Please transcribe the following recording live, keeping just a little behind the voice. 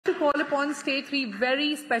call upon stage 3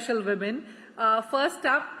 very special women. First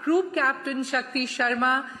up, Group Captain Shakti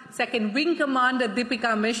Sharma, second Wing Commander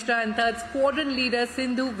Deepika Mishra, and third Squadron Leader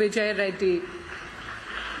Sindhu Reddy.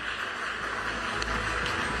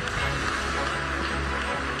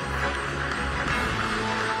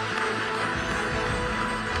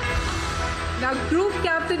 Now, Group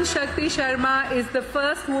Captain Shakti Sharma is the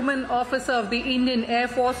first woman officer of the Indian Air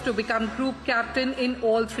Force to become Group Captain in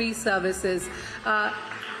all 3 services.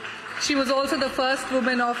 She was also the first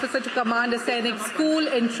woman officer to command a Sainik school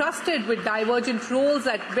entrusted with divergent roles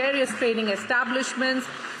at various training establishments,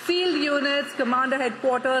 field units, commander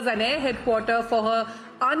headquarters and air headquarters for her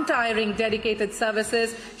untiring dedicated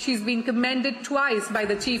services. She's been commended twice by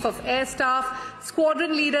the Chief of Air Staff.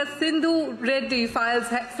 Squadron Leader Sindhu Reddy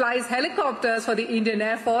flies helicopters for the Indian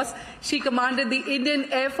Air Force. She commanded the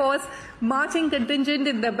Indian Air Force marching contingent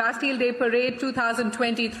in the Bastille Day Parade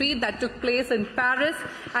 2023 that took place in Paris,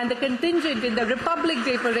 and the contingent in the Republic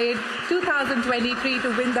Day Parade 2023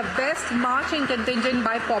 to win the best marching contingent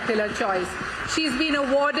by popular choice. She's been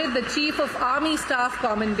awarded the Chief of Army Staff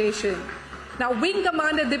Commendation. Now, Wing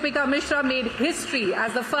Commander Deepika Mishra made history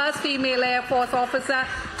as the first female Air Force officer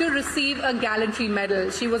to receive a gallantry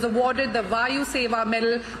medal. She was awarded the Vayu Seva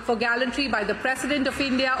Medal for gallantry by the President of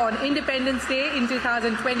India on Independence Day in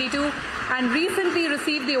 2022 and recently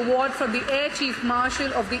received the award from the Air Chief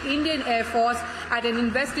Marshal of the Indian Air Force at an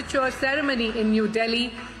investiture ceremony in New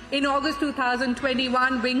Delhi. In August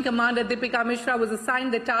 2021, Wing Commander Deepika Mishra was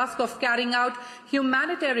assigned the task of carrying out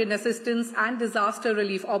humanitarian assistance and disaster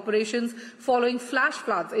relief operations following flash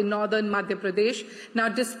floods in northern Madhya Pradesh. Now,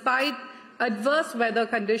 despite adverse weather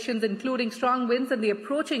conditions, including strong winds and the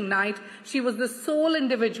approaching night, she was the sole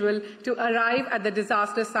individual to arrive at the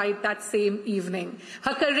disaster site that same evening.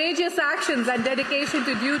 Her courageous actions and dedication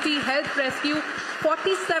to duty helped rescue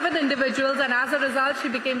 47 individuals, and as a result, she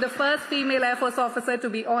became the first female Air Force officer to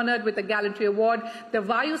be honored with the Gallantry Award, the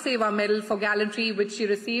Vayu Seva Medal for Gallantry, which she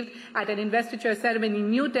received at an investiture ceremony in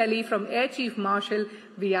New Delhi from Air Chief Marshal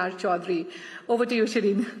V.R. Chaudhary. Over to you,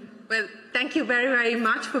 Shireen. Well, thank you very, very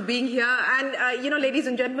much for being here. And, ladies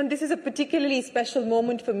and gentlemen, this is a particularly special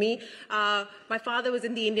moment for me. My father was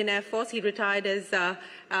in the Indian Air Force. He retired as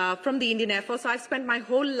from the Indian Air Force. So I've spent my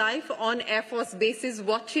whole life on Air Force bases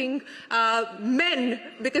watching men,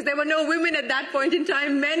 because there were no women at that point in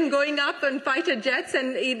time, men going up on fighter jets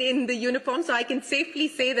and in the uniform. So I can safely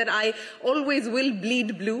say that I always will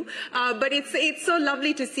bleed blue. But it's so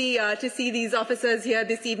lovely to see these officers here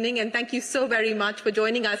this evening. And thank you so very much for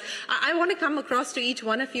joining us. I want to come across to each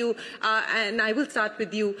one of you, and I will start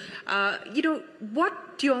with you.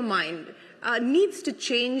 What to your mind needs to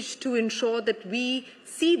change to ensure that we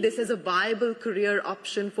see this as a viable career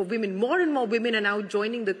option for women? More and more women are now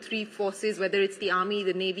joining the 3 forces, whether it's the Army,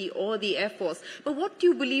 the Navy, or the Air Force. But what do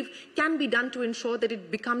you believe can be done to ensure that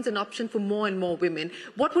it becomes an option for more and more women?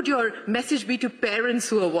 What would your message be to parents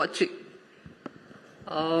who are watching?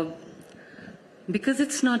 Because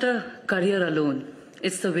it's not a career alone.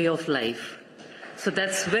 It's the way of life. So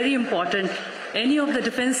that's very important. Any of the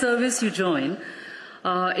defense service you join,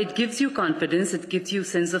 it gives you confidence, it gives you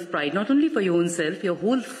sense of pride, not only for your own self, your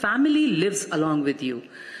whole family lives along with you.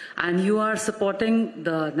 And you are supporting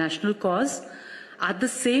the national cause. At the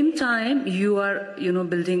same time, you are,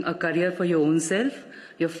 building a career for your own self.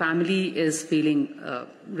 Your family is feeling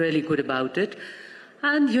really good about it.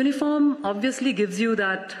 And uniform obviously gives you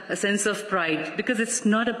that a sense of pride, because it's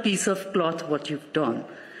not a piece of cloth what you've done.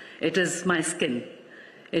 It is my skin.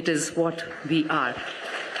 It is what we are.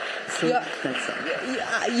 So that's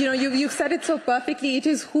all. You've said it so perfectly. It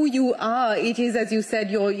is who you are. It is, as you said,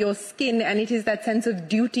 your skin, and it is that sense of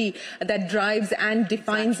duty that drives and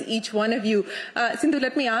defines each one of you. Sindhu,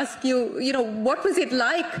 let me ask you, what was it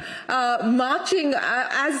like marching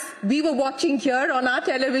as we were watching here on our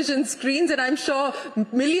television screens, and I'm sure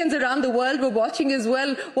millions around the world were watching as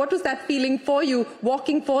well. What was that feeling for you,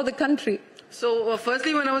 walking for the country? So,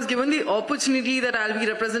 firstly, when I was given the opportunity that I'll be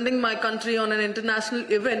representing my country on an international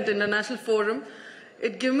event, international forum,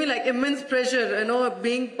 it gave me immense pleasure,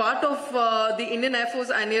 being part of the Indian Air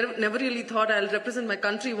Force. I never really thought I'll represent my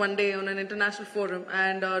country one day on an international forum,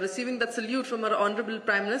 and receiving that salute from our Honorable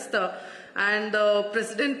Prime Minister and the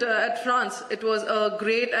President at France. It was a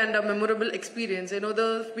great and a memorable experience.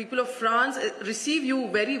 The people of France receive you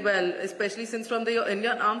very well, especially since from the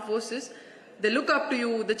Indian Armed Forces. They look up to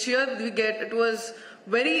you, the cheer we get, it was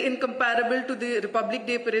very incomparable to the Republic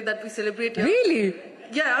Day parade that we celebrate here. Really?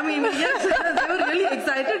 Yeah, I mean, yes, they were really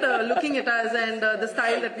excited looking at us and the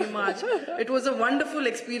style that we march. It was a wonderful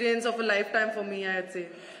experience of a lifetime for me, I'd say.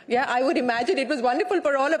 Yeah, I would imagine it was wonderful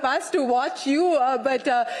for all of us to watch you.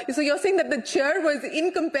 So you're saying that the cheer was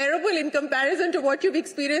incomparable in comparison to what you've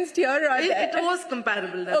experienced here? It was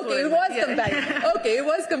comparable. That's okay, it was comparable. Okay, it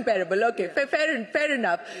was comparable. Okay, fair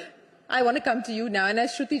enough. I want to come to you now. And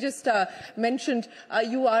as Shruti just mentioned,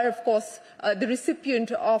 you are, of course, the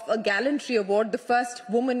recipient of a Gallantry Award, the first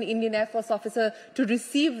woman Indian Air Force officer to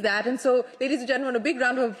receive that. And so, ladies and gentlemen, a big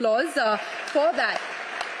round of applause for that.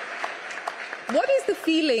 What is the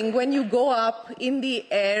feeling when you go up in the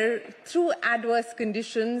air through adverse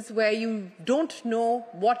conditions where you don't know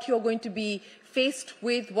what you're going to be faced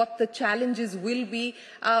with, what the challenges will be?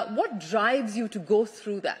 What drives you to go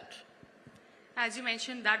through that? As you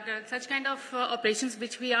mentioned, that such kind of operations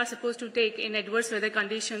which we are supposed to take in adverse weather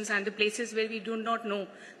conditions and the places where we do not know,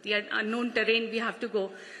 the unknown terrain we have to go.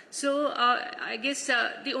 So I guess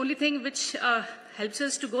the only thing which helps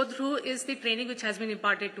us to go through is the training which has been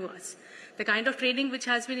imparted to us. The kind of training which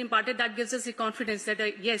has been imparted, that gives us the confidence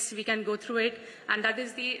that yes, we can go through it, and that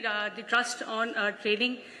is the trust on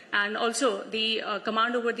training and also the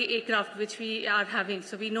command over the aircraft which we are having.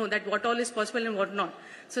 So we know that what all is possible and what not.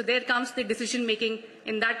 So there comes the decision making.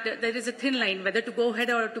 In that there is a thin line whether to go ahead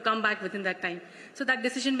or to come back within that time. So that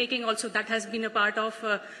decision making also, that has been a part of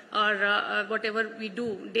our whatever we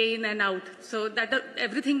do day in and out. So that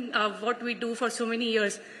everything what we do for so many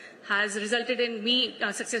years has resulted in me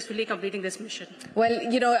successfully completing this mission. Well,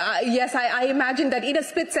 you know, yes, I imagine that in a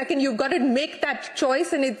split second you've got to make that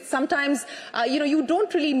choice, and it's sometimes, you know, you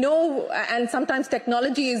don't really know, and sometimes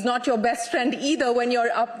technology is not your best friend either when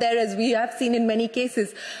you're up there, as we have seen in many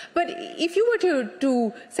cases. But if you were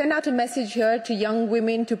to send out a message here to young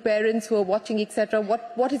women, to parents who are watching, etc.,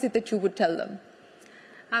 what is it that you would tell them?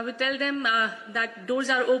 I would tell them that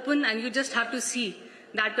doors are open and you just have to see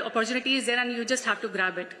that the opportunity is there and you just have to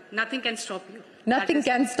grab it. Nothing can stop you. Nothing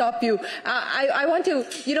can stop you. I want to,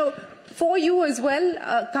 you know, for you as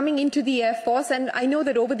well, coming into the Air Force, and I know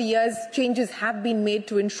that over the years changes have been made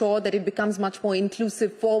to ensure that it becomes much more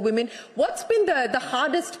inclusive for women. What's been the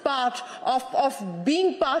hardest part of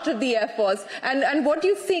being part of the Air Force, and what do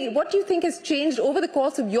you think has changed over the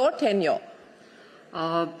course of your tenure?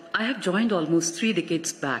 I have joined almost 3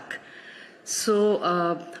 decades back. So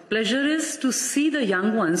pleasure is to see the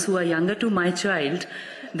young ones who are younger to my child.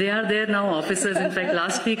 They are there now, officers. In fact,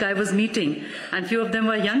 last week I was meeting and few of them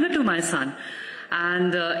were younger to my son.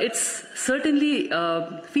 And it's certainly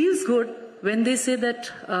feels good when they say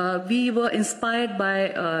that we were inspired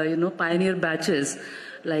by, you know, pioneer batches,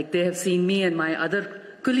 like they have seen me and my other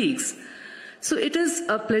colleagues. So it is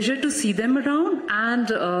a pleasure to see them around,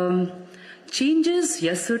 and changes,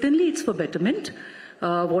 yes, certainly it's for betterment.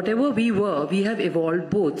 Whatever we were, we have evolved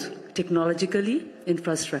both technologically,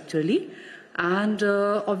 infrastructurally, and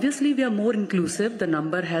obviously we are more inclusive. The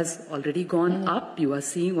number has already gone up. You are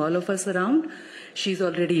seeing all of us around. She's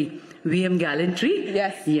already VM Gallantry.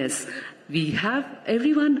 Yes. Yes. We have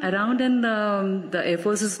everyone around, and the Air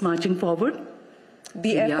Force is marching forward.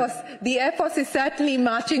 The Air Force is certainly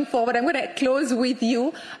marching forward. I'm going to close with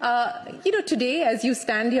you. You know, today, as you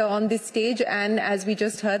stand here on this stage, and as we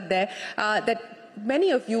just heard there, that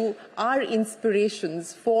many of you are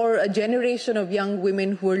inspirations for a generation of young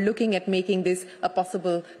women who are looking at making this a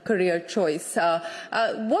possible career choice.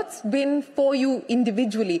 What's been for you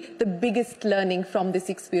individually the biggest learning from this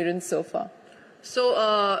experience so far? So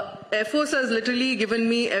Air Force has literally given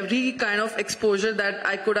me every kind of exposure that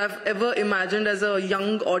I could have ever imagined as a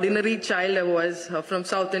young, ordinary child. I was from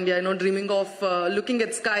South India, you know, dreaming of looking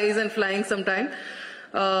at skies and flying sometime.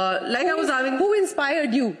 Who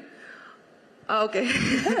inspired you? Okay.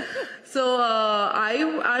 So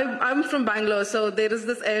I'm from Bangalore, so there is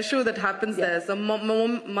this air show that happens there. So my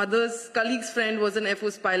mother's colleague's friend was an Air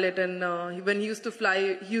Force pilot, and when he used to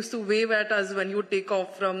fly, he used to wave at us when he would take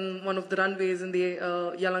off from one of the runways in the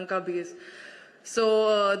Yelahanka base.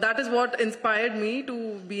 So that is what inspired me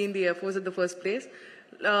to be in the Air Force in the first place.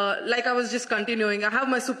 Like I was just continuing, I have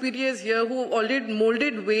my superiors here who already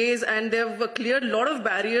molded ways, and they've cleared a lot of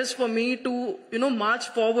barriers for me to, you know, march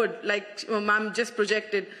forward like ma'am just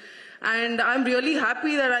projected. And I'm really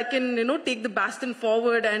happy that I can, you know, take the bastion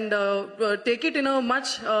forward and take it in a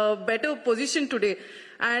much better position today.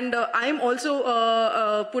 And I'm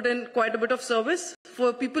also put in quite a bit of service.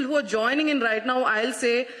 For people who are joining in right now, I'll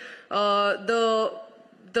say the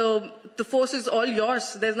force is all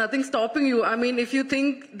yours. There's nothing stopping you. I mean, if you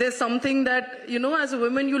think there's something that, you know, as a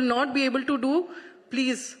woman you'll not be able to do,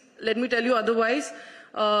 please let me tell you otherwise.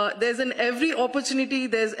 There's in every opportunity,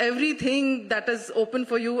 there's everything that is open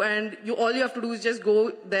for you, and all you have to do is just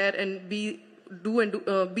go there and be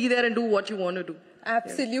there and do what you want to do.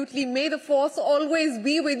 Absolutely. May the force always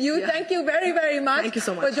be with you. Yeah. Thank you very, very much. Thank you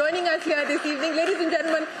so much for joining us here this evening. Ladies and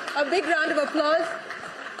gentlemen, a big round of applause.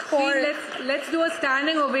 Let's do a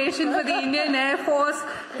standing ovation for the Indian Air Force.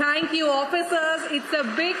 Thank you, officers. It's a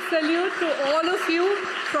big salute to all of you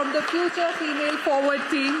from the Future Female Forward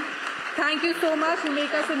team. Thank you so much. You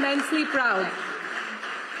make us immensely proud.